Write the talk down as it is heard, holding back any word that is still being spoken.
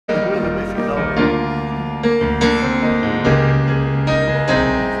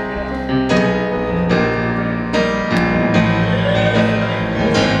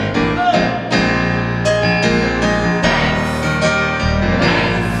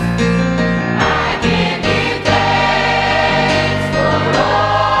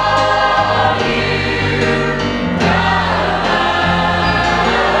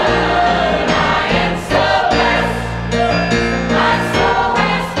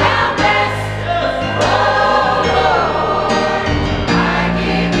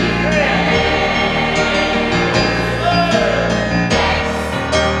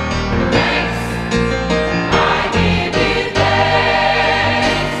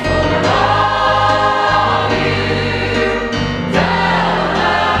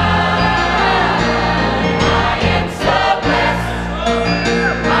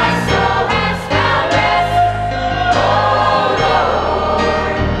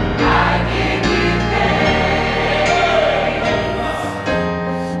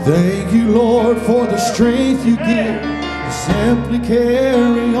Thank you, Lord, for the strength you give to simply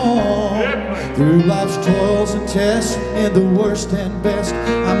carry on through life's toils and tests, in the worst and best.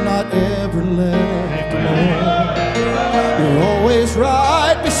 I'm not ever left alone. You're always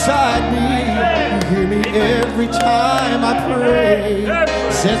right beside me. You hear me every time I pray.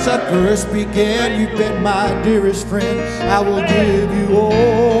 Since I first began, you've been my dearest friend. I will give you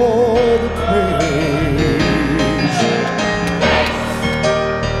all the praise.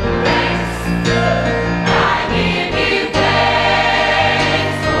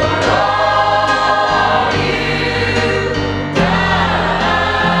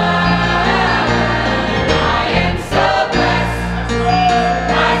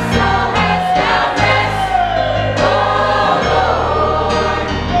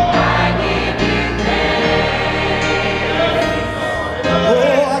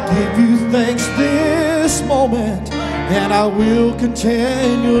 And I will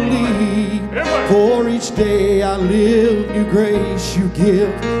continually, for each day I live, new grace you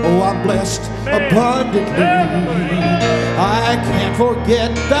give. Oh, I'm blessed abundantly. I can't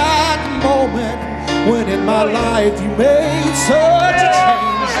forget that moment when in my life you made such a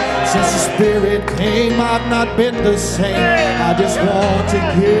change. Since the Spirit came, I've not been the same. I just want to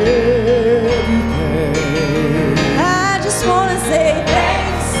give you thanks. I just want to say thanks.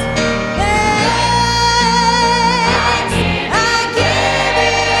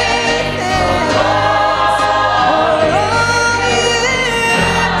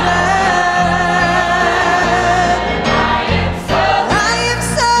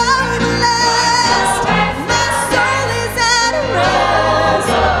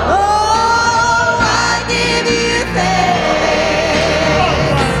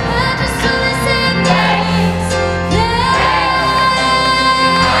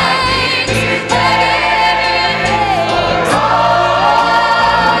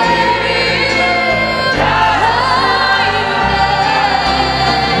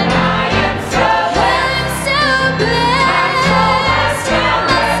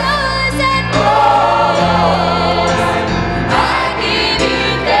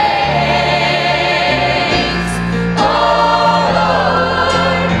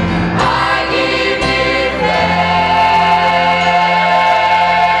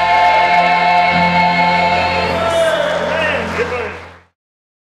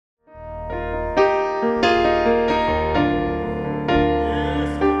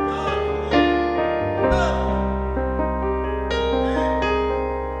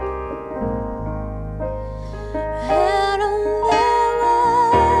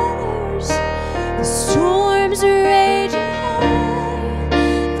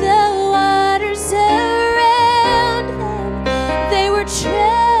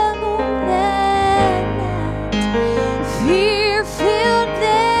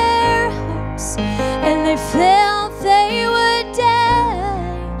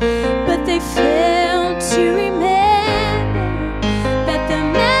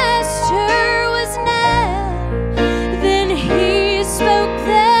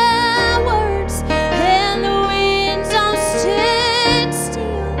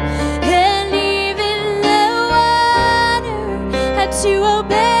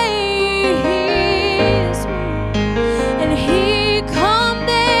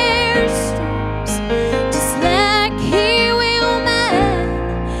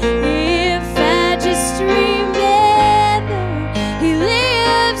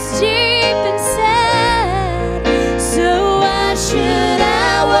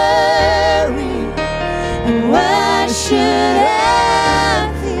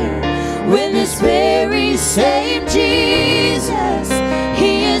 Same Jesus,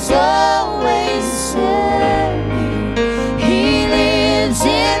 He is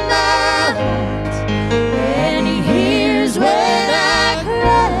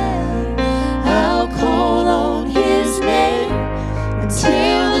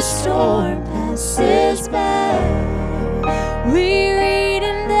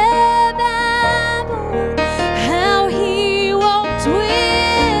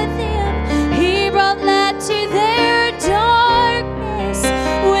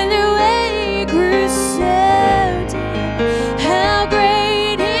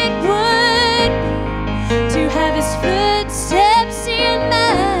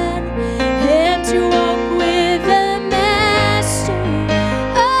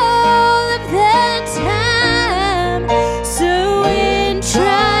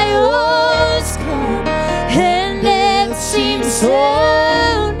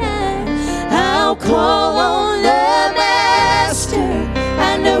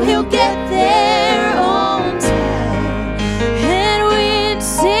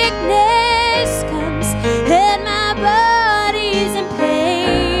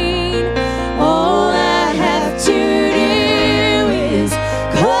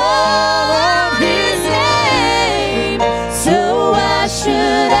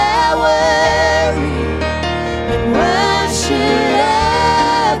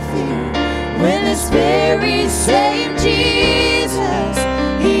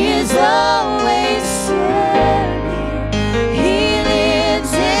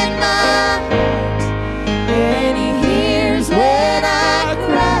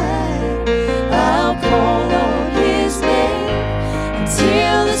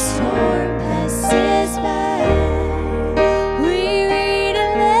the storm passes by. We read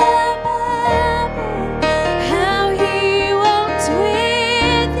in the Bible how He walked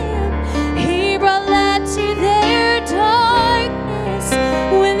with them. He brought light to their darkness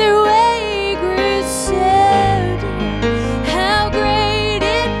when their way grew so dim. How great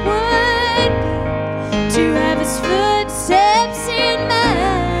it would be to have His footsteps in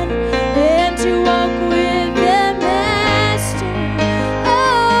mine and to walk with the Master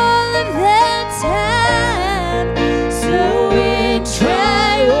all of the time. So when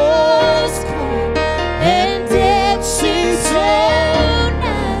trials come and death seems so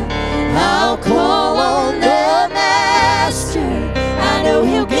nigh, I'll call on the Master. I know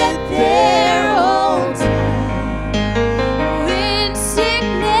He'll get there on time. When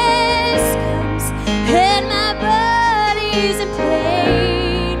sickness comes and my body's in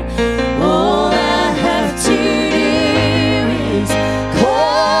pain, all I have to do is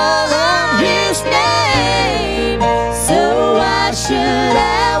call on His name. So why should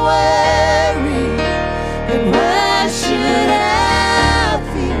I worry? And why should I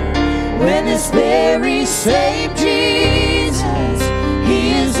fear when this very same Jesus,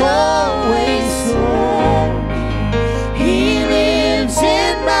 He is always for me. He lives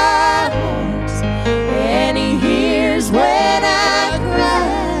in my heart and He hears when I cry.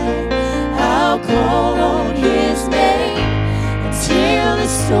 I'll call on His name until the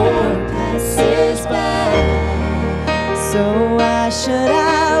storm passes by. So why should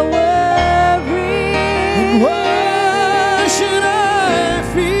I worry? And why should I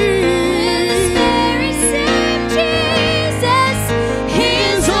fear? This very same Jesus,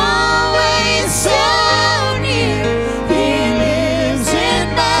 He's always so near. He lives in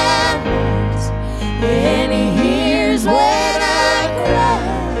my heart and He hears when I cry.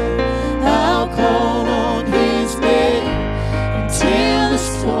 I'll call on His name until the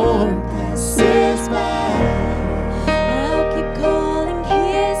storm passes by. I'll keep calling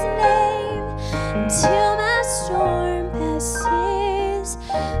His name until my storm passes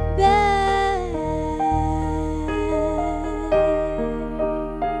by.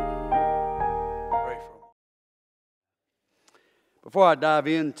 Before I dive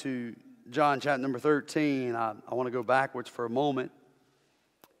into John chapter number 13, I want to go backwards for a moment.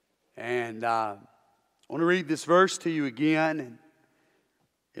 And I want to read this verse to you again and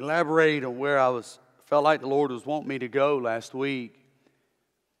elaborate on where I felt like the Lord was wanting me to go last week.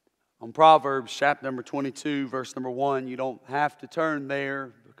 On Proverbs chapter number 22, verse number 1. You don't have to turn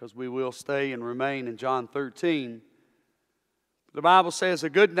there because we will stay and remain in John 13. The Bible says a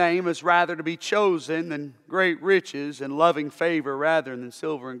good name is rather to be chosen than great riches, and loving favor rather than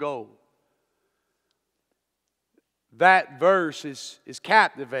silver and gold. That verse is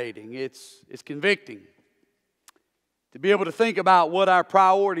captivating. It's convicting. To be able to think about what our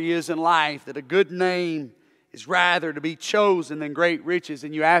priority is in life, that a good name is rather to be chosen than great riches.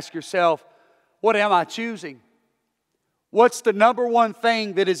 And you ask yourself, what am I choosing? What's the number one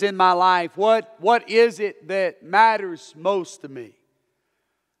thing that is in my life? What is it that matters most to me?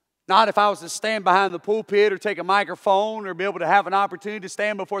 Not if I was to stand behind the pulpit or take a microphone or be able to have an opportunity to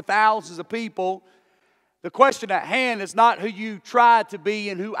stand before thousands of people. The question at hand is not who you tried to be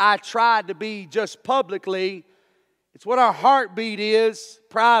and who I tried to be just publicly. It's what our heartbeat is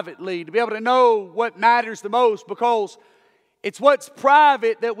privately, to be able to know what matters the most, because it's what's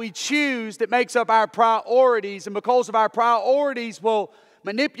private that we choose that makes up our priorities. And because of our priorities will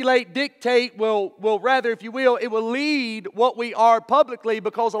manipulate, dictate, will rather, if you will, it will lead what we are publicly,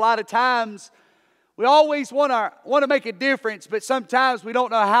 because a lot of times we always want to make a difference, but sometimes we don't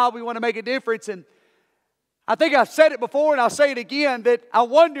know how we want to make a difference. And I think I've said it before and I'll say it again, that I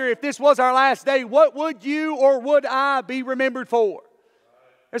wonder if this was our last day, what would you or would I be remembered for?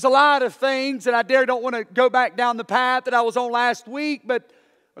 There's a lot of things, and I don't want to go back down the path that I was on last week, or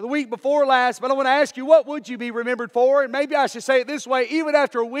the week before last, but I want to ask you, what would you be remembered for? And maybe I should say it this way, even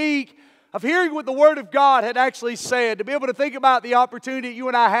after a week of hearing what the Word of God had actually said, to be able to think about the opportunity you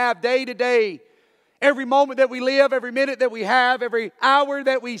and I have day to day, every moment that we live, every minute that we have, every hour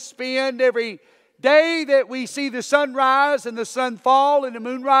that we spend, every day that we see the sun rise and the sun fall and the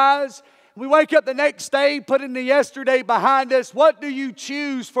moon rise. We wake up the next day, putting the yesterday behind us. What do you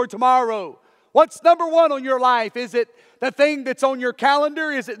choose for tomorrow? What's number one on your life? Is it the thing that's on your calendar?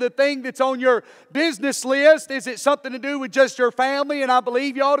 Is it the thing that's on your business list? Is it something to do with just your family? And I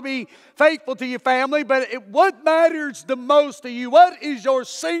believe you ought to be faithful to your family. But what matters the most to you? What is your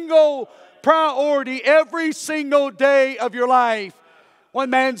single priority every single day of your life? One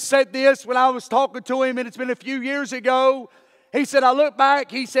man said this when I was talking to him, and it's been a few years ago. He said, I look back,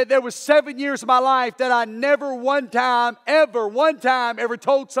 he said, there was 7 years of my life that I never one time ever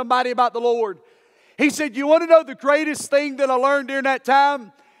told somebody about the Lord. He said, you want to know the greatest thing that I learned during that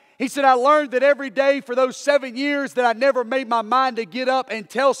time? He said, I learned that every day for those 7 years that I never made my mind to get up and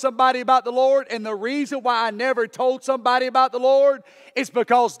tell somebody about the Lord. And the reason why I never told somebody about the Lord is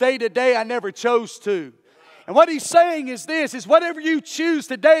because day to day I never chose to. And what he's saying is this, is whatever you choose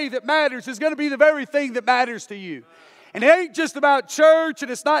today that matters is going to be the very thing that matters to you. And it ain't just about church,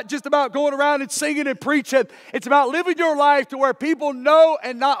 and it's not just about going around and singing and preaching. It's about living your life to where people know,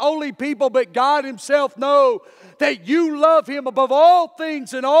 and not only people, but God Himself know that you love Him above all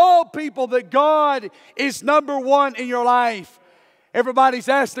things and all people, that God is number one in your life. Everybody's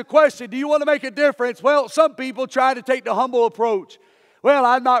asked the question, do you want to make a difference? Well, some people try to take the humble approach. Well,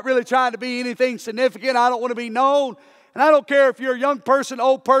 I'm not really trying to be anything significant. I don't want to be known. And I don't care if you're a young person,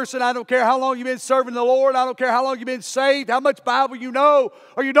 old person. I don't care how long you've been serving the Lord. I don't care how long you've been saved, how much Bible you know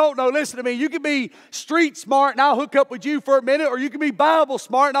or you don't know. Listen to me. You can be street smart and I'll hook up with you for a minute, or you can be Bible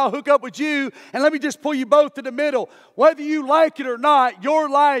smart and I'll hook up with you, and let me just pull you both to the middle. Whether you like it or not, your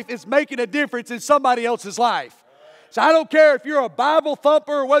life is making a difference in somebody else's life. So I don't care if you're a Bible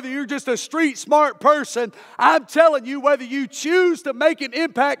thumper or whether you're just a street smart person. I'm telling you, whether you choose to make an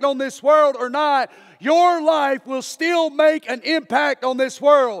impact on this world or not, your life will still make an impact on this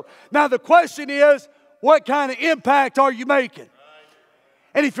world. Now the question is, what kind of impact are you making?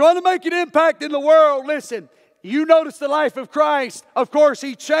 And if you want to make an impact in the world, listen, you notice the life of Christ. Of course,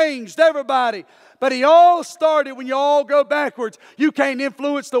 He changed everybody. But He all started when you all go backwards. You can't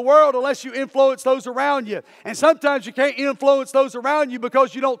influence the world unless you influence those around you. And sometimes you can't influence those around you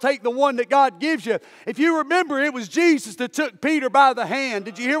because you don't take the one that God gives you. If you remember, it was Jesus that took Peter by the hand.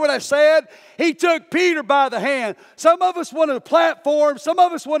 Did you hear what I said? He took Peter by the hand. Some of us want a platform. Some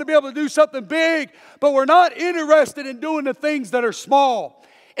of us want to be able to do something big. But we're not interested in doing the things that are small.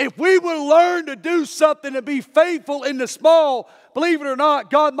 If we would learn to do something and be faithful in the small, believe it or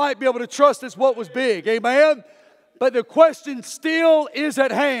not, God might be able to trust us what was big. Amen? But the question still is at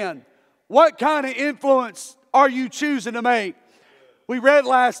hand. What kind of influence are you choosing to make? We read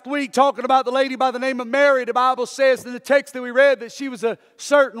last week talking about the lady by the name of Mary. The Bible says in the text that we read that she was a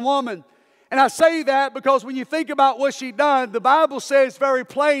certain woman. And I say that because when you think about what she done, the Bible says very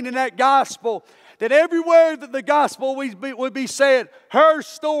plain in that gospel that everywhere that the gospel would be said, her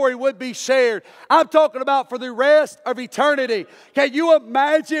story would be shared. I'm talking about for the rest of eternity. Can you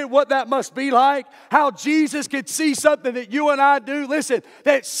imagine what that must be like? How Jesus could see something that you and I do, listen,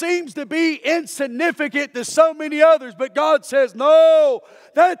 that seems to be insignificant to so many others, but God says, no,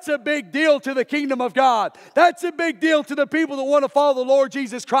 that's a big deal to the kingdom of God. That's a big deal to the people that want to follow the Lord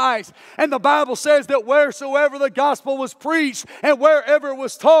Jesus Christ. And the Bible says that wheresoever the gospel was preached and wherever it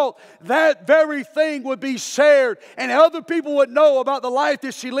was taught, that very thing would be shared and other people would know about the life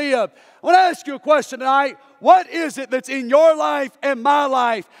that she lived. I want to ask you a question tonight. What is it that's in your life and my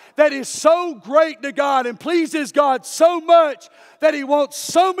life that is so great to God and pleases God so much that He wants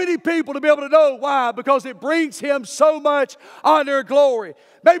so many people to be able to know? Why? Because it brings Him so much honor and glory.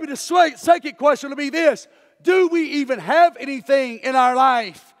 Maybe the second question will be this: do we even have anything in our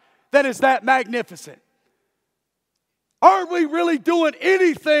life that is that magnificent? Are we really doing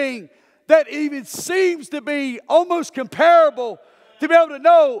anything that even seems to be almost comparable to be able to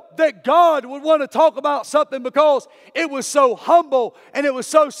know that God would want to talk about something because it was so humble and it was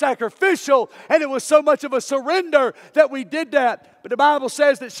so sacrificial and it was so much of a surrender that we did that? But the Bible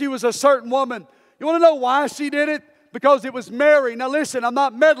says that she was a certain woman. You want to know why she did it? Because it was Mary. Now listen, I'm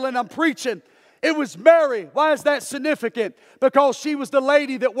not meddling, I'm preaching. It was Mary. Why is that significant? Because she was the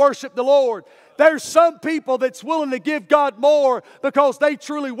lady that worshiped the Lord. There's some people that's willing to give God more because they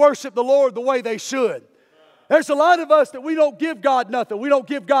truly worship the Lord the way they should. There's a lot of us that we don't give God nothing. We don't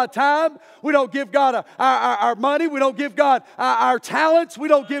give God time. We don't give God our money. We don't give God our talents. We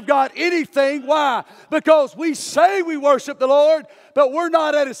don't give God anything. Why? Because we say we worship the Lord, but we're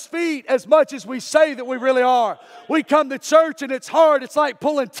not at His feet as much as we say that we really are. We come to church and it's hard. It's like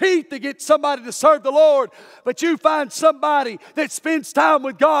pulling teeth to get somebody to serve the Lord. But you find somebody that spends time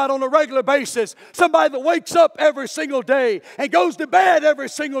with God on a regular basis. Somebody that wakes up every single day and goes to bed every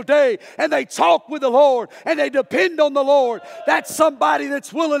single day, and they talk with the Lord and they depend on the Lord. That's somebody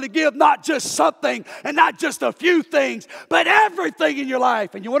that's willing to give not just something and not just a few things, but everything in your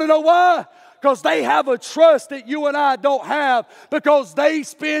life. And you want to know why? Because they have a trust that you and I don't have, because they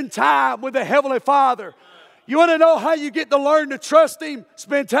spend time with the Heavenly Father. You want to know how you get to learn to trust Him?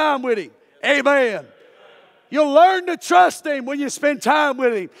 Spend time with Him. Amen. You'll learn to trust Him when you spend time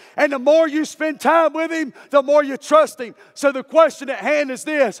with Him. And the more you spend time with Him, the more you trust Him. So the question at hand is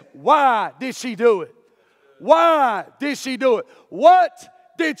this: why did she do it? Why did she do it? What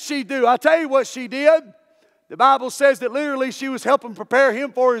did she do? I'll tell you what she did. The Bible says that literally she was helping prepare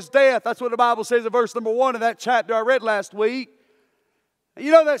him for his death. That's what the Bible says in verse number 1 of that chapter I read last week. And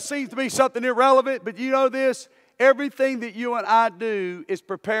you know that seems to be something irrelevant, but you know this? Everything that you and I do is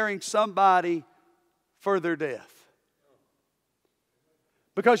preparing somebody for their death.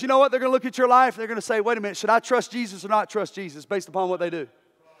 Because you know what? They're going to look at your life and they're going to say, wait a minute, should I trust Jesus or not trust Jesus based upon what they do?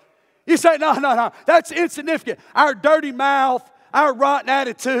 You say, no, that's insignificant. Our dirty mouth, our rotten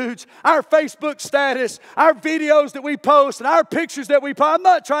attitudes, our Facebook status, our videos that we post, and our pictures that we post. I'm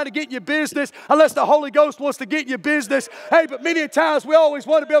not trying to get in your business unless the Holy Ghost wants to get in your business. Hey, but many times we always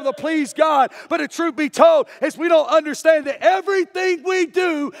want to be able to please God. But the truth be told is we don't understand that everything we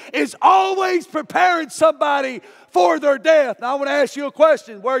do is always preparing somebody for their death. Now I want to ask you a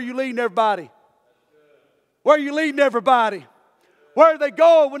question. Where are you leading everybody? Where are you leading everybody? Where are they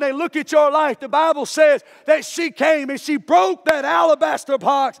going when they look at your life? The Bible says that she came and she broke that alabaster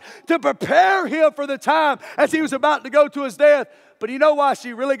box to prepare him for the time as he was about to go to his death. But you know why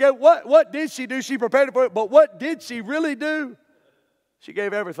she really gave? What did she do? She prepared him for it. But what did she really do? She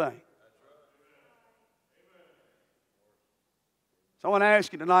gave everything. So I want to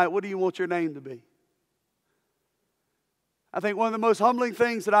ask you tonight, what do you want your name to be? I think one of the most humbling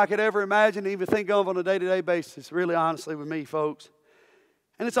things that I could ever imagine and even think of on a day-to-day basis, really honestly with me, folks.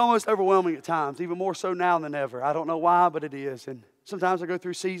 And it's almost overwhelming at times, even more so now than ever. I don't know why, but it is. And sometimes I go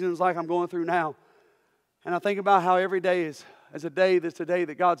through seasons like I'm going through now. And I think about how every day is a day that's a day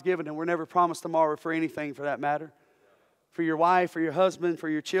that God's given, and we're never promised tomorrow for anything for that matter. For your wife, for your husband, for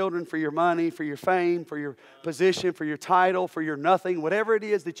your children, for your money, for your fame, for your position, for your title, for your nothing. Whatever it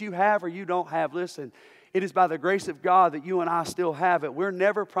is that you have or you don't have, listen, it is by the grace of God that you and I still have it. We're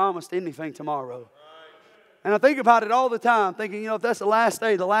never promised anything tomorrow. And I think about it all the time, thinking, if that's the last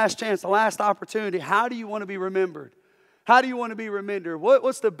day, the last chance, the last opportunity, how do you want to be remembered? How do you want to be remembered?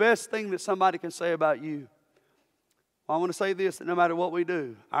 What's the best thing that somebody can say about you? Well, I want to say this, that no matter what we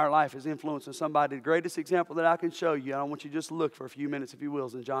do, our life is influencing somebody. The greatest example that I can show you, I want you to just look for a few minutes, if you will,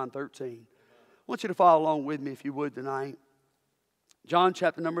 is in John 13. I want you to follow along with me, if you would, tonight. John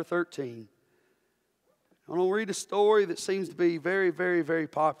chapter number 13. I'm going to read a story that seems to be very, very, very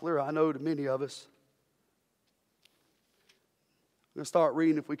popular, I know, to many of us. We're going to start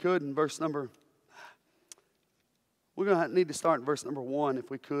reading, if we could, in verse number... We're going to need to start in verse number 1, if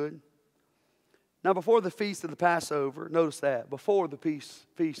we could. Now, before the feast of the Passover, notice that, before the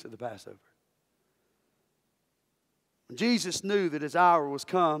feast of the Passover, Jesus knew that his hour was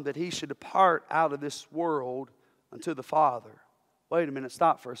come, that he should depart out of this world unto the Father. Wait a minute,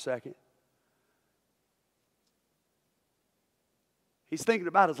 stop for a second. He's thinking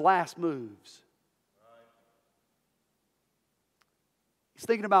about his last moves. He's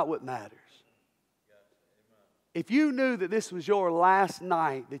thinking about what matters. If you knew that this was your last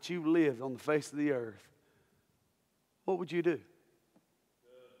night that you lived on the face of the earth, what would you do?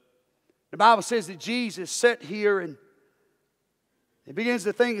 The Bible says that Jesus sat here and he begins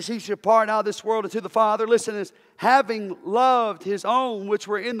to think as he should depart out of this world into the Father. Listen, as having loved his own which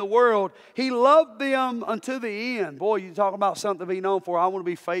were in the world, he loved them unto the end. Boy, you talk about something to be known for. I want to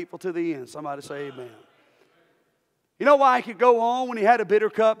be faithful to the end. Somebody say amen. You know why he could go on when he had a bitter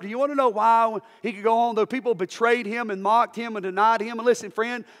cup? Do you want to know why he could go on? Though people betrayed him and mocked him and denied him. And listen,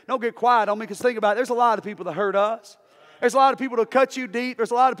 friend, don't get quiet on me, because think about it. There's a lot of people that hurt us. There's a lot of people that cut you deep.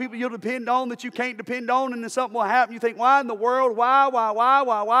 There's a lot of people you'll depend on that you can't depend on, and then something will happen. You think, why in the world?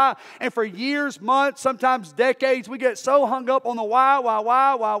 Why? And for years, months, sometimes decades, we get so hung up on the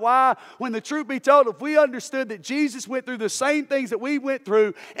why. When the truth be told, if we understood that Jesus went through the same things that we went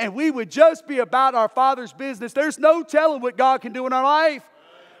through, and we would just be about our Father's business, there's no telling what God can do in our life.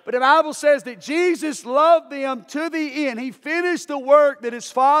 But the Bible says that Jesus loved them to the end. He finished the work that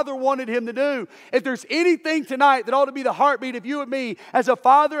his Father wanted him to do. If there's anything tonight that ought to be the heartbeat of you and me, as a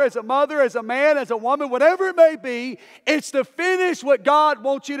father, as a mother, as a man, as a woman, whatever it may be, it's to finish what God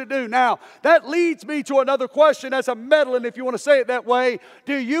wants you to do. Now, that leads me to another question as a meddling, if you want to say it that way.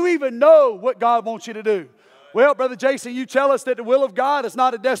 Do you even know what God wants you to do? Well, Brother Jason, you tell us that the will of God is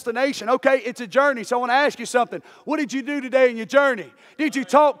not a destination. Okay, it's a journey. So I want to ask you something. What did you do today in your journey? Did you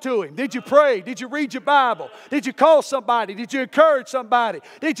talk to Him? Did you pray? Did you read your Bible? Did you call somebody? Did you encourage somebody?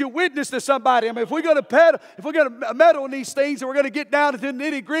 Did you witness to somebody? I mean, if we're going to meddle in these things and we're going to get down to the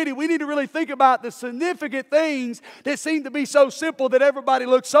nitty-gritty, we need to really think about the significant things that seem to be so simple that everybody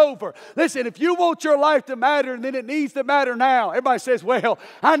looks over. Listen, if you want your life to matter, then it needs to matter now. Everybody says, well,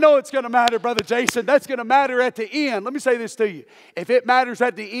 I know it's going to matter, Brother Jason. That's going to matter at the end. Let me say this to you. If it matters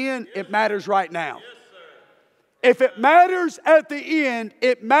at the end, it matters right now. Yes, if it matters at the end,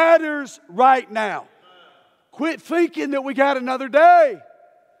 it matters right now. Quit thinking that we got another day.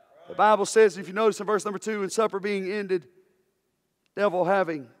 The Bible says, if you notice in verse number 2, and supper being ended, devil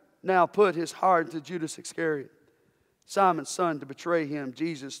having now put his heart into Judas Iscariot, Simon's son, to betray him,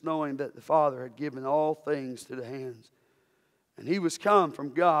 Jesus, knowing that the Father had given all things to the hands, and he was come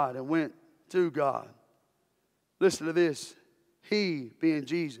from God and went to God. Listen to this. He, being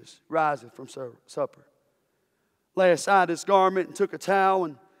Jesus, riseth from supper, lay aside his garment and took a towel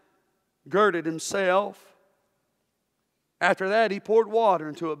and girded himself. After that, he poured water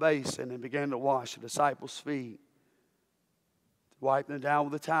into a basin and began to wash the disciples' feet, wiping them down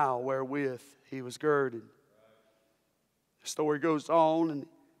with a towel wherewith he was girded. The story goes on, and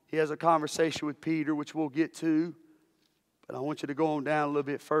he has a conversation with Peter, which we'll get to. But I want you to go on down a little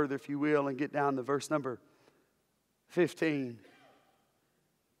bit further, if you will, and get down to verse number 15.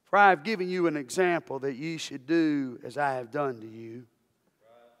 For I have given you an example that ye should do as I have done to you.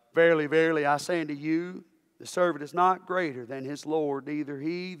 Verily, verily, I say unto you, the servant is not greater than his Lord, neither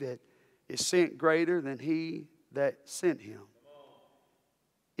he that is sent greater than he that sent him.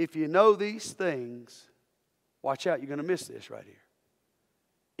 If you know these things, watch out, you're going to miss this right here.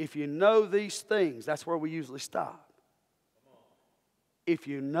 If you know these things, that's where we usually stop. If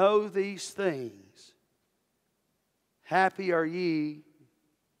you know these things, happy are ye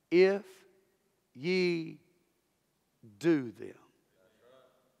if ye do them.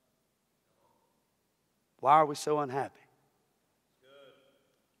 Why are we so unhappy?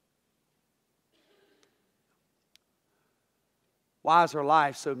 Why is our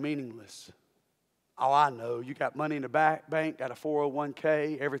life so meaningless? Oh, I know. You got money in the bank, got a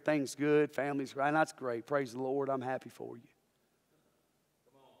 401k, everything's good, family's right. That's great. Praise the Lord. I'm happy for you.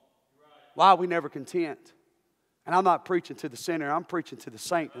 Why are we never content? And I'm not preaching to the sinner. I'm preaching to the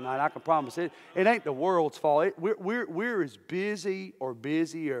saint tonight. I can promise it. It ain't the world's fault. We're as busy or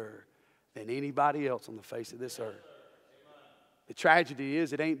busier than anybody else on the face of this earth. The tragedy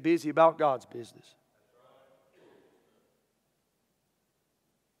is it ain't busy about God's business.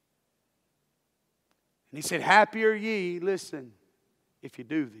 And he said, happy are ye, listen, if you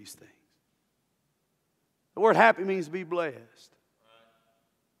do these things. The word happy means to be blessed.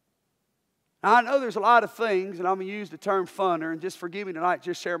 Now, I know there's a lot of things, and I'm going to use the term funner, and just forgive me tonight,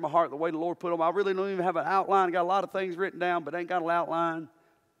 just share my heart the way the Lord put them. I really don't even have an outline. I got a lot of things written down, but ain't got an outline.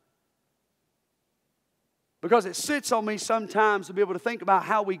 Because it sits on me sometimes to be able to think about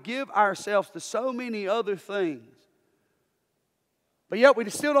how we give ourselves to so many other things. But yet we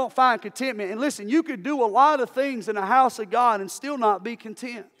still don't find contentment. And listen, you could do a lot of things in the house of God and still not be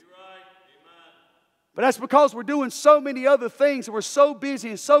content. But that's because we're doing so many other things and we're so busy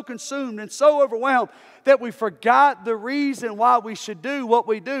and so consumed and so overwhelmed that we forgot the reason why we should do what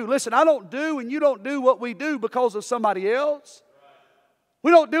we do. Listen, I don't do and you don't do what we do because of somebody else.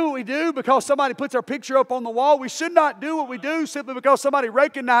 We don't do what we do because somebody puts our picture up on the wall. We should not do what we do simply because somebody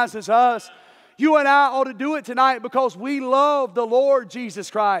recognizes us. You and I ought to do it tonight because we love the Lord Jesus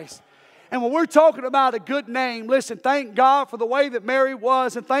Christ. And when we're talking about a good name, listen, thank God for the way that Mary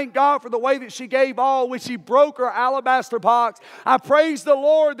was, and thank God for the way that she gave all when she broke her alabaster box. I praise the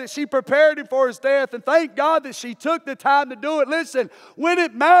Lord that she prepared him for his death, and thank God that she took the time to do it. Listen, when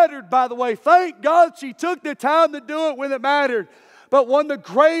it mattered, by the way, thank God she took the time to do it when it mattered. But one of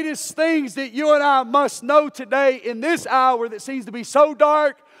the greatest things that you and I must know today in this hour that seems to be so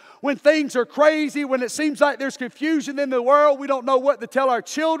dark, when things are crazy, when it seems like there's confusion in the world, we don't know what to tell our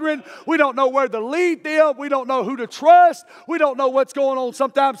children. We don't know where to lead them. We don't know who to trust. We don't know what's going on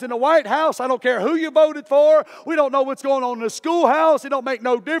sometimes in the White House. I don't care who you voted for. We don't know what's going on in the schoolhouse. It don't make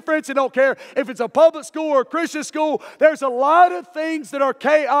no difference. It don't care if it's a public school or a Christian school. There's a lot of things that are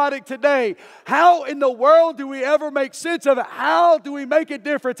chaotic today. How in the world do we ever make sense of it? How do we make a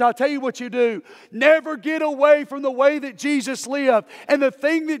difference? I'll tell you what you do. Never get away from the way that Jesus lived. And the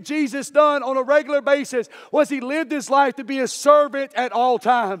thing that Jesus done on a regular basis was he lived his life to be a servant at all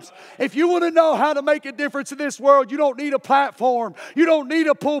times. If you want to know how to make a difference in this world, you don't need a platform. You don't need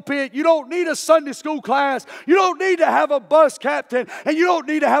a pulpit. You don't need a Sunday school class. You don't need to have a bus captain. And you don't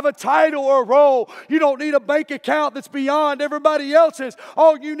need to have a title or a role. You don't need a bank account that's beyond everybody else's.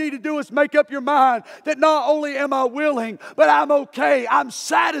 All you need to do is make up your mind that not only am I willing, but I'm okay. I'm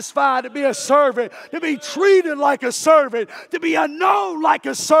satisfied to be a servant, to be treated like a servant, to be known like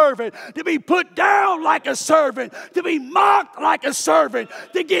a servant, to be put down like a servant, to be mocked like a servant,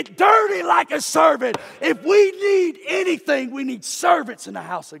 to get dirty like a servant. If we need anything, we need servants in the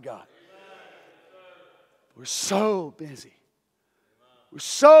house of God. We're so busy. We're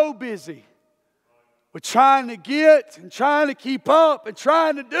so busy. We're trying to get and trying to keep up and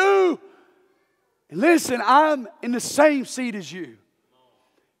trying to do. And listen, I'm in the same seat as you.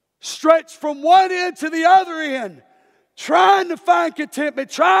 stretched from one end to the other end, trying to find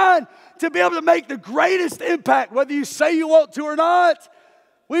contentment, trying to be able to make the greatest impact, whether you say you want to or not.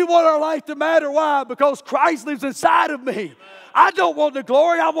 We want our life to matter. Why? Because Christ lives inside of me. I don't want the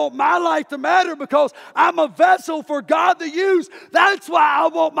glory. I want my life to matter because I'm a vessel for God to use. That's why I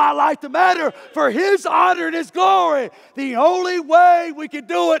want my life to matter, for His honor and His glory. The only way we can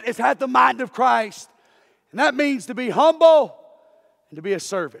do it is have the mind of Christ. And that means to be humble and to be a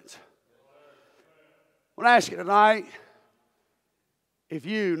servant. I want to ask you tonight, if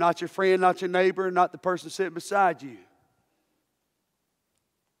you, not your friend, not your neighbor, not the person sitting beside you,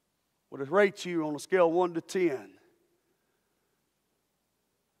 would rate you on a scale of 1 to 10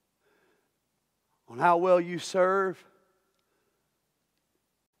 on how well you serve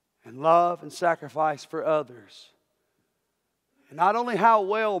and love and sacrifice for others. And not only how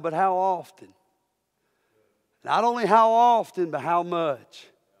well, but how often. Not only how often, but how much.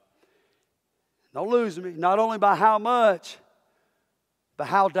 Don't lose me. Not only by how much, but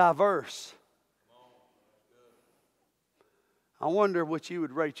how diverse. I wonder what you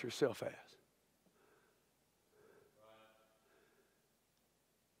would rate yourself as.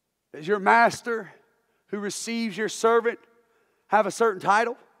 Does your master who receives your servant have a certain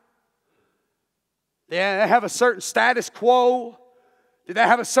title? Do they have a certain status quo? Do they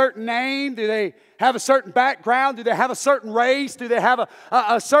have a certain name? Do they have a certain background? Do they have a certain race? Do they have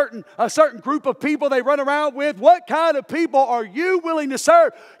a certain group of people they run around with? What kind of people are you willing to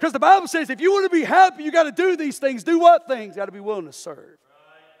serve? Because the Bible says if you want to be happy, you got to do these things. Do what things? You got to be willing to serve.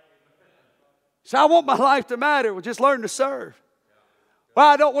 So I want my life to matter. Well, just learn to serve. Well,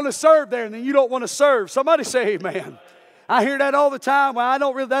 I don't want to serve there, and then you don't want to serve. Somebody say amen. I hear that all the time. Well,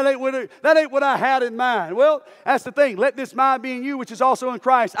 that ain't what I had in mind. Well, that's the thing. Let this mind be in you, which is also in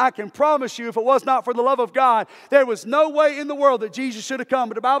Christ. I can promise you, if it was not for the love of God, there was no way in the world that Jesus should have come.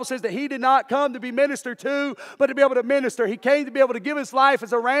 But the Bible says that He did not come to be ministered to, but to be able to minister. He came to be able to give His life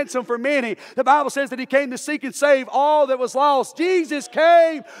as a ransom for many. The Bible says that He came to seek and save all that was lost. Jesus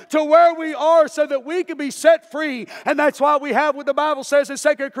came to where we are so that we can be set free. And that's why we have what the Bible says in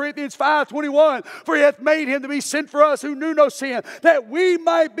 2 Corinthians 5:21. For He hath made Him to be sin for us who knew no sin, that we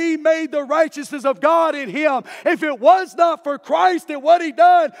might be made the righteousness of God in Him. If it was not for Christ and what He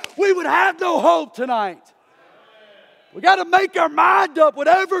done, we would have no hope tonight. We got to make our mind up.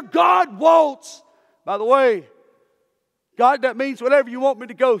 Whatever God wants. By the way, God, that means whatever you want me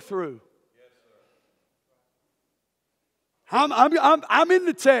to go through. I'm in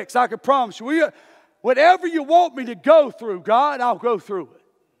the text, I can promise you. Whatever you want me to go through, God, I'll go through it.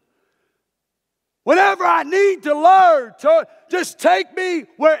 Whatever I need to learn, just take me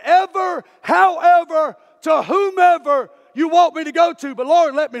wherever, however, to whomever you want me to go to. But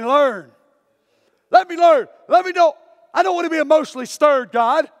Lord, let me learn. Let me learn. Let me know. I don't want to be emotionally stirred,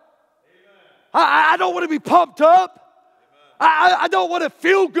 God. I don't want to be pumped up. I don't want to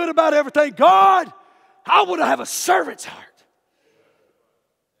feel good about everything. God, I want to have a servant's heart.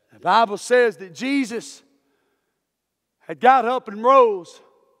 The Bible says that Jesus had got up and rose.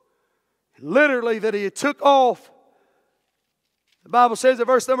 Literally that He took off. The Bible says in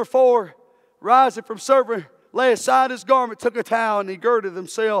verse number 4, rising from serving, lay aside His garment, took a towel, and He girded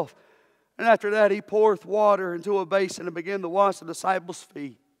Himself. And after that He poureth water into a basin and began to wash the disciples'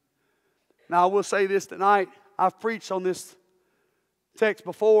 feet. Now I will say this tonight. I've preached on this text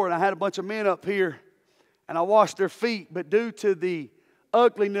before, and I had a bunch of men up here, and I washed their feet. But due to the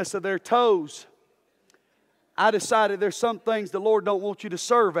ugliness of their toes, I decided there's some things the Lord don't want you to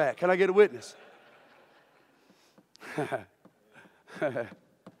serve at. Can I get a witness?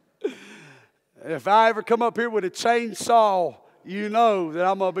 If I ever come up here with a chainsaw, you know that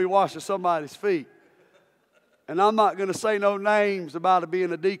I'm going to be washing somebody's feet. And I'm not going to say no names about it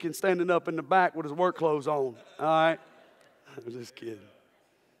being a deacon standing up in the back with his work clothes on. All right? I'm just kidding.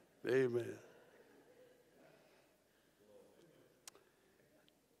 Amen.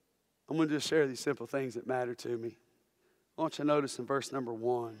 I'm going to just share these simple things that matter to me. I want you to notice in verse number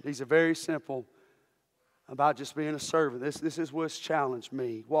 1. These are very simple about just being a servant. This is what's challenged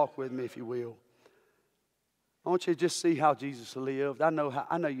me. Walk with me if you will. I want you to just see how Jesus lived. I know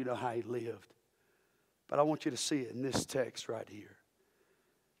you know how He lived. But I want you to see it in this text right here.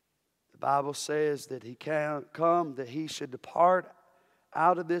 The Bible says that He can come, that He should depart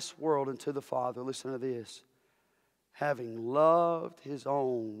out of this world into the Father. Listen to this. Having loved His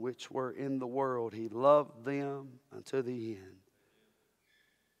own which were in the world, He loved them unto the end.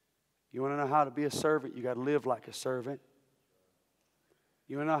 You want to know how to be a servant? You got to live like a servant.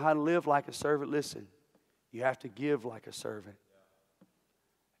 You want to know how to live like a servant? Listen, you have to give like a servant.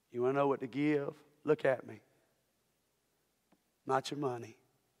 You want to know what to give? Look at me. Not your money.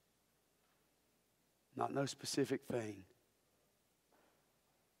 not no specific thing.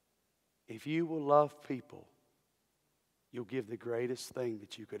 If you will love people, you'll give the greatest thing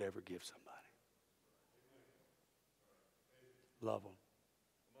that you could ever give somebody. Love them.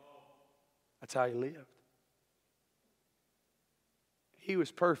 That's how he lived. He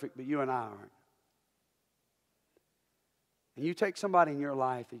was perfect, but you and I aren't. And you take somebody in your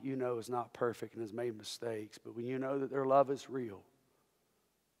life that you know is not perfect and has made mistakes, but when you know that their love is real,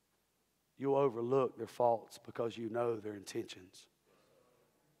 you'll overlook their faults because you know their intentions.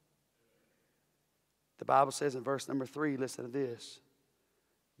 The Bible says in verse number 3, listen to this.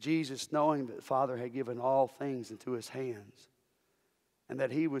 Jesus, knowing that the Father had given all things into his hands, and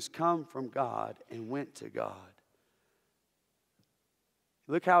that he was come from God and went to God.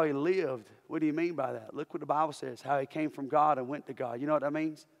 Look how he lived. What do you mean by that? Look what the Bible says, how he came from God and went to God. You know what that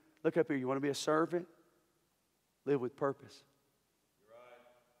means? Look up here. You want to be a servant? Live with purpose.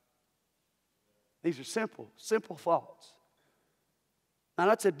 These are simple thoughts. Now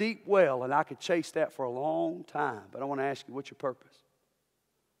that's a deep well, and I could chase that for a long time, but I want to ask you, what's your purpose?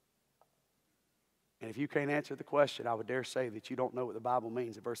 And if you can't answer the question, I would dare say that you don't know what the Bible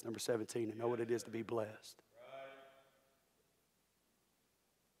means in verse number 17 and know what it is to be blessed.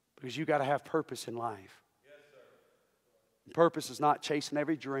 Because you got to have purpose in life. Purpose is not chasing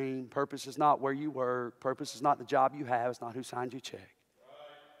every dream. Purpose is not where you work. Purpose is not the job you have. It's not who signed your check.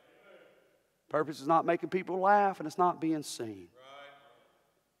 Purpose is not making people laugh, and it's not being seen.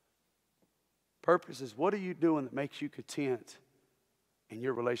 Purpose is, what are you doing that makes you content in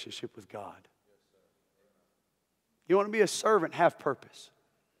your relationship with God? You want to be a servant, have purpose.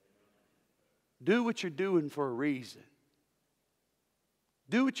 Do what you're doing for a reason.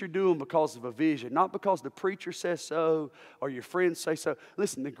 Do what you're doing because of a vision, not because the preacher says so or your friends say so.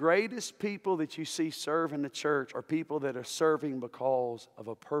 Listen, the greatest people that you see serve in the church are people that are serving because of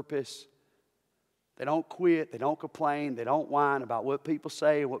a purpose. They don't quit. They don't complain. They don't whine about what people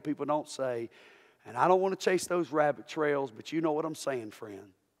say and what people don't say. And I don't want to chase those rabbit trails, but you know what I'm saying, friend.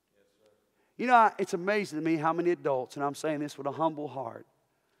 You know, it's amazing to me how many adults, and I'm saying this with a humble heart,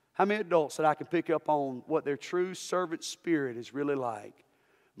 how many adults that I can pick up on what their true servant spirit is really like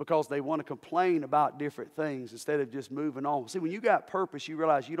because they want to complain about different things instead of just moving on. See, when you got purpose, you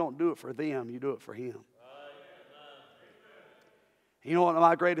realize you don't do it for them, you do it for him. You know what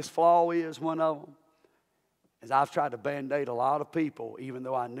my greatest flaw is, one of them? Is I've tried to band-aid a lot of people even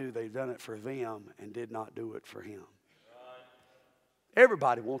though I knew they'd done it for them and did not do it for him.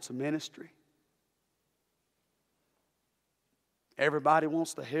 Everybody wants a ministry. Everybody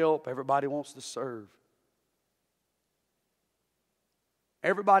wants to help. Everybody wants to serve.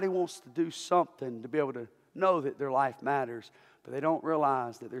 Everybody wants to do something to be able to know that their life matters, but they don't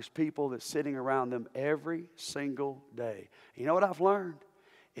realize that there's people that's sitting around them every single day. You know what I've learned?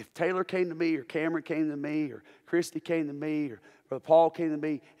 If Taylor came to me or Cameron came to me or Christy came to me or Brother Paul came to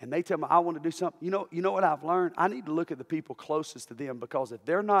me and they tell me I want to do something, you know what I've learned? I need to look at the people closest to them, because if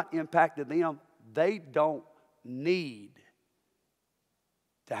they're not impacting them, they don't need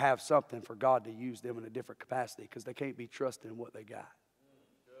to have something for God to use them in a different capacity, because they can't be trusted in what they got.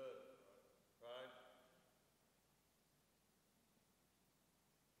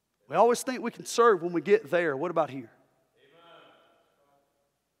 We always think we can serve when we get there. What about here?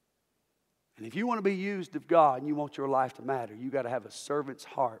 And if you want to be used of God and you want your life to matter, you got to have a servant's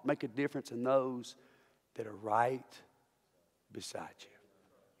heart. Make a difference in those that are right beside you.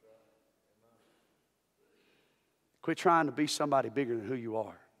 Quit trying to be somebody bigger than who you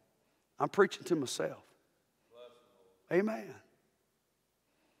are. I'm preaching to myself. Amen.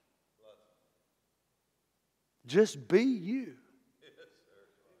 Just be you.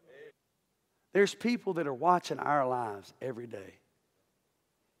 There's people that are watching our lives every day.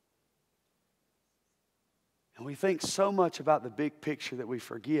 And we think so much about the big picture that we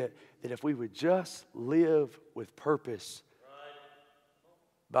forget that if we would just live with purpose.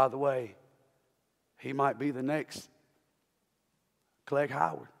 By the way, he might be the next Clegg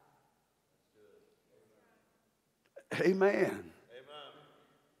Howard. Amen.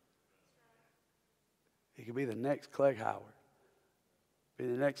 He could be the next Clegg Howard. Be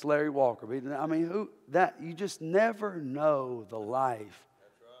the next Larry Walker. You just never know the life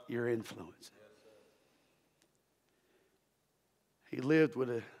you're influencing. He lived with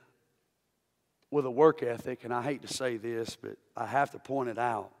a work ethic, and I hate to say this, but I have to point it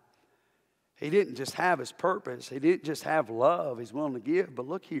out. He didn't just have his purpose. He didn't just have love he's willing to give. But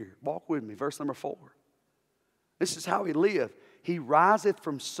look here. Walk with me. Verse number 4. This is how he lived. he riseth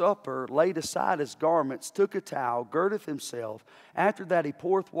from supper, laid aside his garments, took a towel, girdeth himself. After that he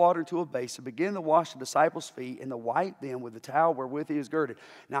poureth water into a basin, began to wash the disciples' feet, and to wipe them with the towel wherewith he is girded.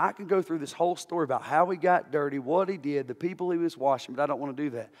 Now I can go through this whole story about how he got dirty, what he did, the people he was washing, but I don't want to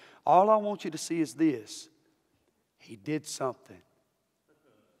do that. All I want you to see is this. He did something.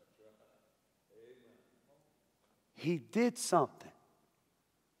 He did something.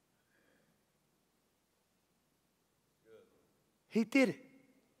 He did it.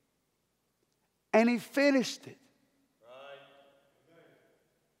 And he finished it.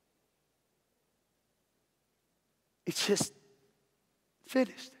 He just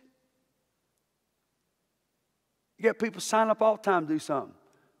finished it. You get people sign up all the time to do something.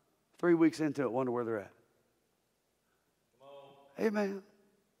 3 weeks into it, wonder where they're at. Amen.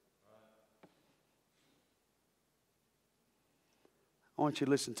 I want you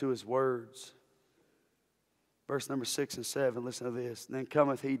to listen to his words. Verse number 6 and 7, listen to this. Then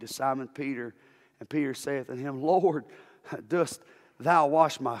cometh he to Simon Peter, and Peter saith unto him, Lord, dost thou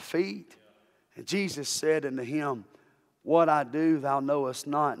wash my feet? And Jesus said unto him, What I do thou knowest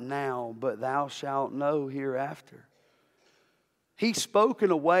not now, but thou shalt know hereafter. He spoke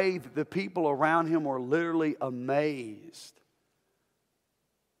in a way that the people around him were literally amazed.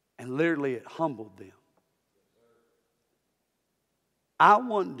 And literally it humbled them. I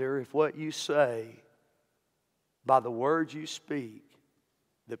wonder if what you say, by the words you speak,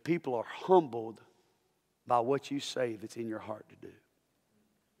 that people are humbled by what you say that's in your heart to do.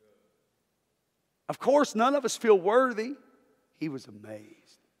 Of course, none of us feel worthy. He was amazed.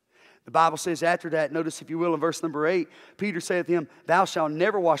 The Bible says after that, notice if you will in verse number 8, Peter saith to him, Thou shalt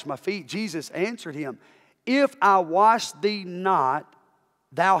never wash my feet. Jesus answered him, If I wash thee not,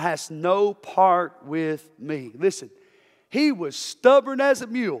 thou hast no part with me. Listen, he was stubborn as a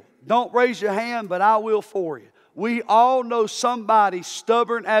mule. Don't raise your hand, but I will for you. We all know somebody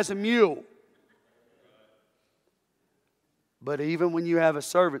stubborn as a mule. But even when you have a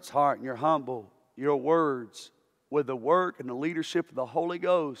servant's heart and you're humble, your words with the work and the leadership of the Holy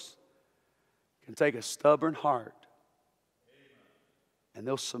Ghost can take a stubborn heart and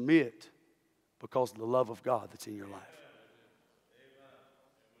they'll submit because of the love of God that's in your life.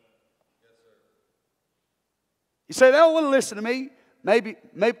 You say, they don't want to listen to me. Maybe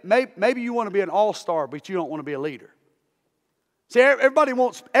you want to be an all-star, but you don't want to be a leader. See, everybody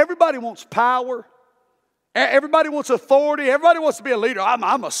wants power. Everybody wants authority. Everybody wants to be a leader.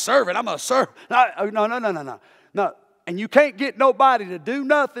 I'm a servant. I'm a servant. No. And you can't get nobody to do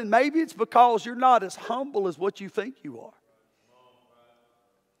nothing. Maybe it's because you're not as humble as what you think you are.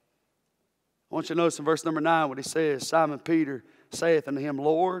 I want you to notice in verse number 9 what he says. Simon Peter saith unto him,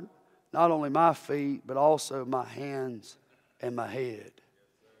 Lord, not only my feet, but also my hands and my head.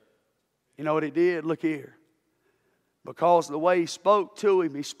 You know what he did? Look here. Because of the way he spoke to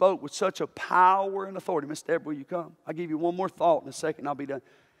him, he spoke with such a power and authority. Miss Deborah, will you come? I'll give you one more thought in a second, I'll be done.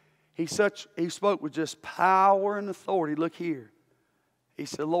 He spoke with just power and authority. Look here. He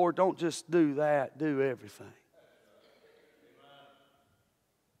said, Lord, don't just do that, do everything.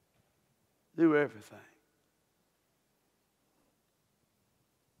 Do everything.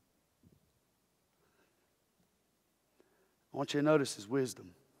 I want you to notice his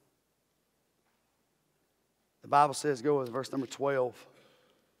wisdom. The Bible says, go with verse number 12.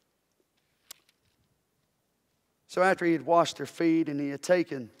 So after he had washed their feet and he had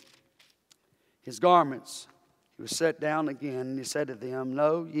taken his garments, he was set down again, and he said to them,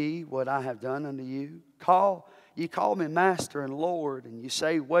 Know ye what I have done unto you? Ye call me Master and Lord, and you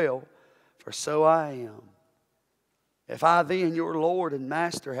say, Well, for so I am. If I then, your Lord and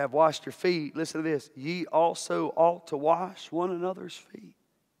Master, have washed your feet, listen to this, ye also ought to wash one another's feet.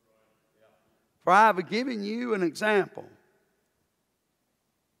 For I have given you an example,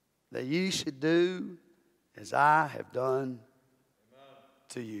 that ye should do as I have done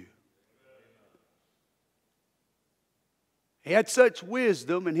to you. He had such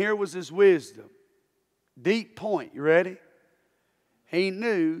wisdom, and here was his wisdom. Deep point, you ready? He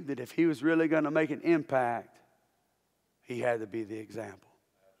knew that if he was really going to make an impact, he had to be the example.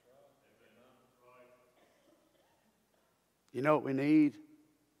 You know what we need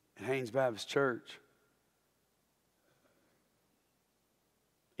in Haynes Baptist Church?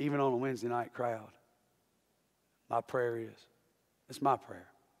 Even on a Wednesday night crowd, my prayer is, it's my prayer,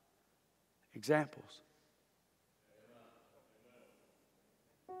 examples.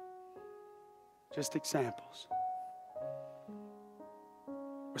 Just examples.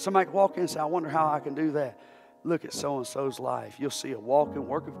 Or somebody can walk in and say, I wonder how I can do that. Look at so-and-so's life. You'll see a walking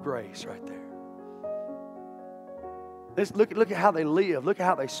work of grace right there. Look at how they live. Look at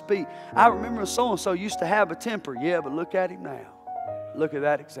how they speak. I remember so-and-so used to have a temper. Yeah, but look at him now. Look at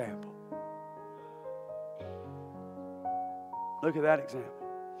that example. Look at that example.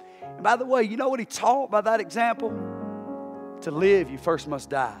 And by the way, you know what he taught by that example? To live, you first must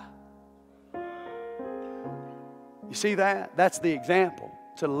die. You see that? That's the example.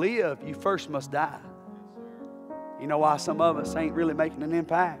 To live, you first must die. You know why some of us ain't really making an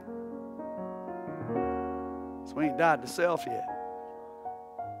impact? Because we ain't died to self yet.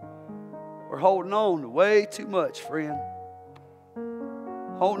 We're holding on to way too much, friend.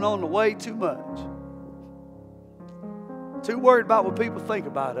 Holding on to way too much. Too worried about what people think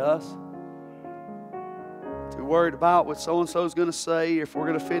about us. Too worried about what so-and-so's going to say, if we're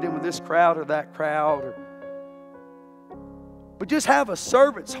going to fit in with this crowd or that crowd. But just have a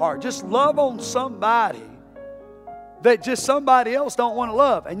servant's heart. Just love on somebody that just somebody else don't want to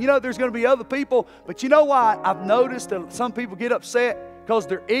love. And you know there's going to be other people, but you know why I've noticed that some people get upset? Because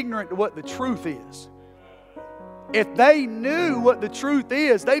they're ignorant to what the truth is. If they knew what the truth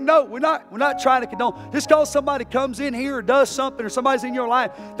is, they know we're not trying to condone. Just because somebody comes in here or does something or somebody's in your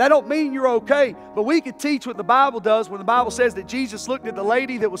life, that don't mean you're okay. But we could teach what the Bible does when the Bible says that Jesus looked at the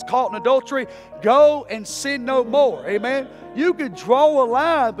lady that was caught in adultery. Go and sin no more. Amen. You could draw a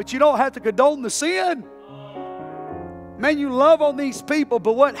line, but you don't have to condone the sin. Man, you love on these people,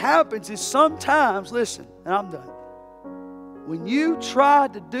 but what happens is sometimes, listen, and I'm done. When you try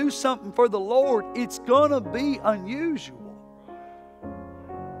to do something for the Lord, it's going to be unusual.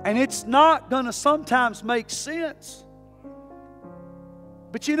 And it's not going to sometimes make sense.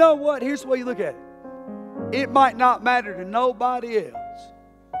 But you know what? Here's the way you look at it. It might not matter to nobody else.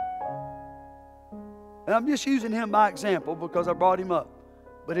 And I'm just using him by example because I brought him up.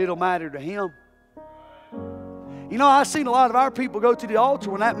 But it'll matter to him. You know, I've seen a lot of our people go to the altar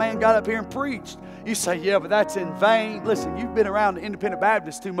when that man got up here and preached. You say, yeah, but that's in vain. Listen, you've been around the independent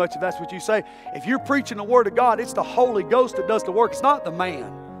Baptists too much if that's what you say. If you're preaching the Word of God, it's the Holy Ghost that does the work. It's not the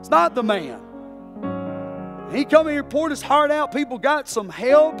man. It's not the man. He come here, poured his heart out. People got some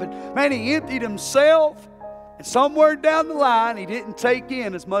help. And man, he emptied himself. And somewhere down the line, he didn't take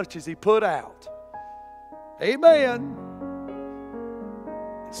in as much as he put out. Amen.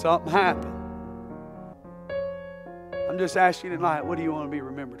 And something happened. I'm just asking you tonight, what do you want to be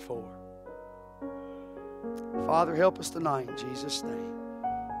remembered for? Father, help us tonight in Jesus' name.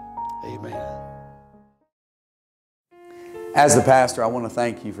 Amen. As the pastor, I want to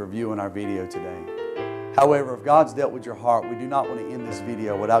thank you for viewing our video today. However, if God's dealt with your heart, we do not want to end this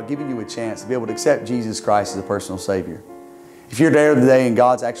video without giving you a chance to be able to accept Jesus Christ as a personal Savior. If you're there today and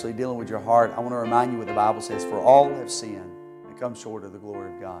God's actually dealing with your heart, I want to remind you what the Bible says, for all have sinned and come short of the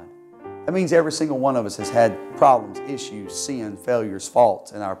glory of God. That means every single one of us has had problems, issues, sin, failures,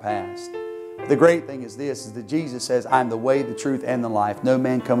 faults in our past. The great thing is this, is that Jesus says, I am the way, the truth, and the life. No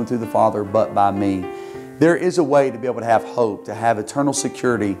man cometh to the Father but by me. There is a way to be able to have hope, to have eternal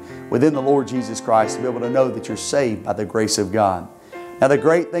security within the Lord Jesus Christ, to be able to know that you're saved by the grace of God. Now the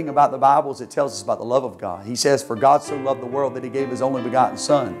great thing about the Bible is it tells us about the love of God. He says, for God so loved the world that He gave His only begotten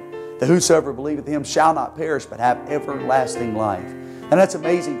Son, that whosoever believeth Him shall not perish but have everlasting life. And that's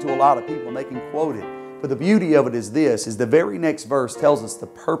amazing to a lot of people, and they can quote it. But the beauty of it is this, is the very next verse tells us the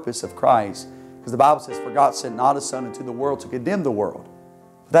purpose of Christ. Because the Bible says, for God sent not His Son into the world to condemn the world,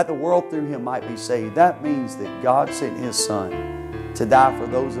 but that the world through Him might be saved. That means that God sent His Son to die for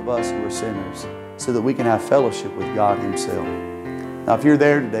those of us who are sinners, so that we can have fellowship with God Himself. Now, if you're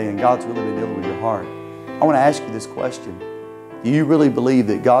there today and God's really been dealing with your heart, I want to ask you this question. Do you really believe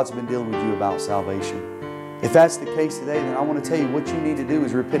that God's been dealing with you about salvation? If that's the case today, then I want to tell you what you need to do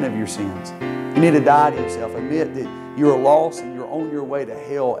is repent of your sins. You need to die to yourself. Admit that you're lost and you're on your way to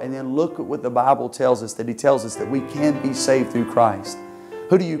hell. And then look at what the Bible tells us, that He tells us that we can be saved through Christ.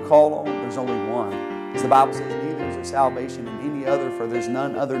 Who do you call on? There's only one. As the Bible says, neither is there salvation in any other, for there's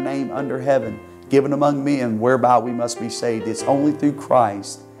none other name under heaven given among men whereby we must be saved. It's only through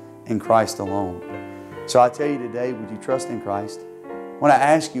Christ and Christ alone. So I tell you today, would you trust in Christ? When I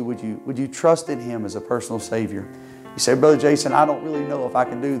ask you, would you trust in Him as a personal Savior? You say, Brother Jason, I don't really know if I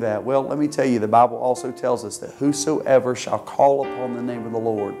can do that. Well, let me tell you, the Bible also tells us that whosoever shall call upon the name of the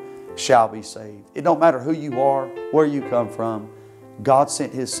Lord shall be saved. It don't matter who you are, where you come from. God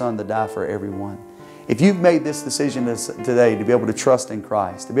sent His Son to die for everyone. If you've made this decision today to be able to trust in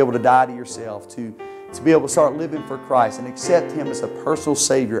Christ, to be able to die to yourself, to be able to start living for Christ and accept Him as a personal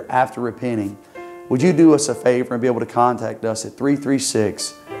Savior after repenting, would you do us a favor and be able to contact us at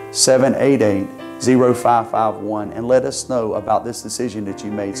 336-788-0551 and let us know about this decision that you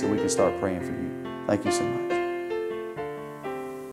made so we can start praying for you. Thank you so much.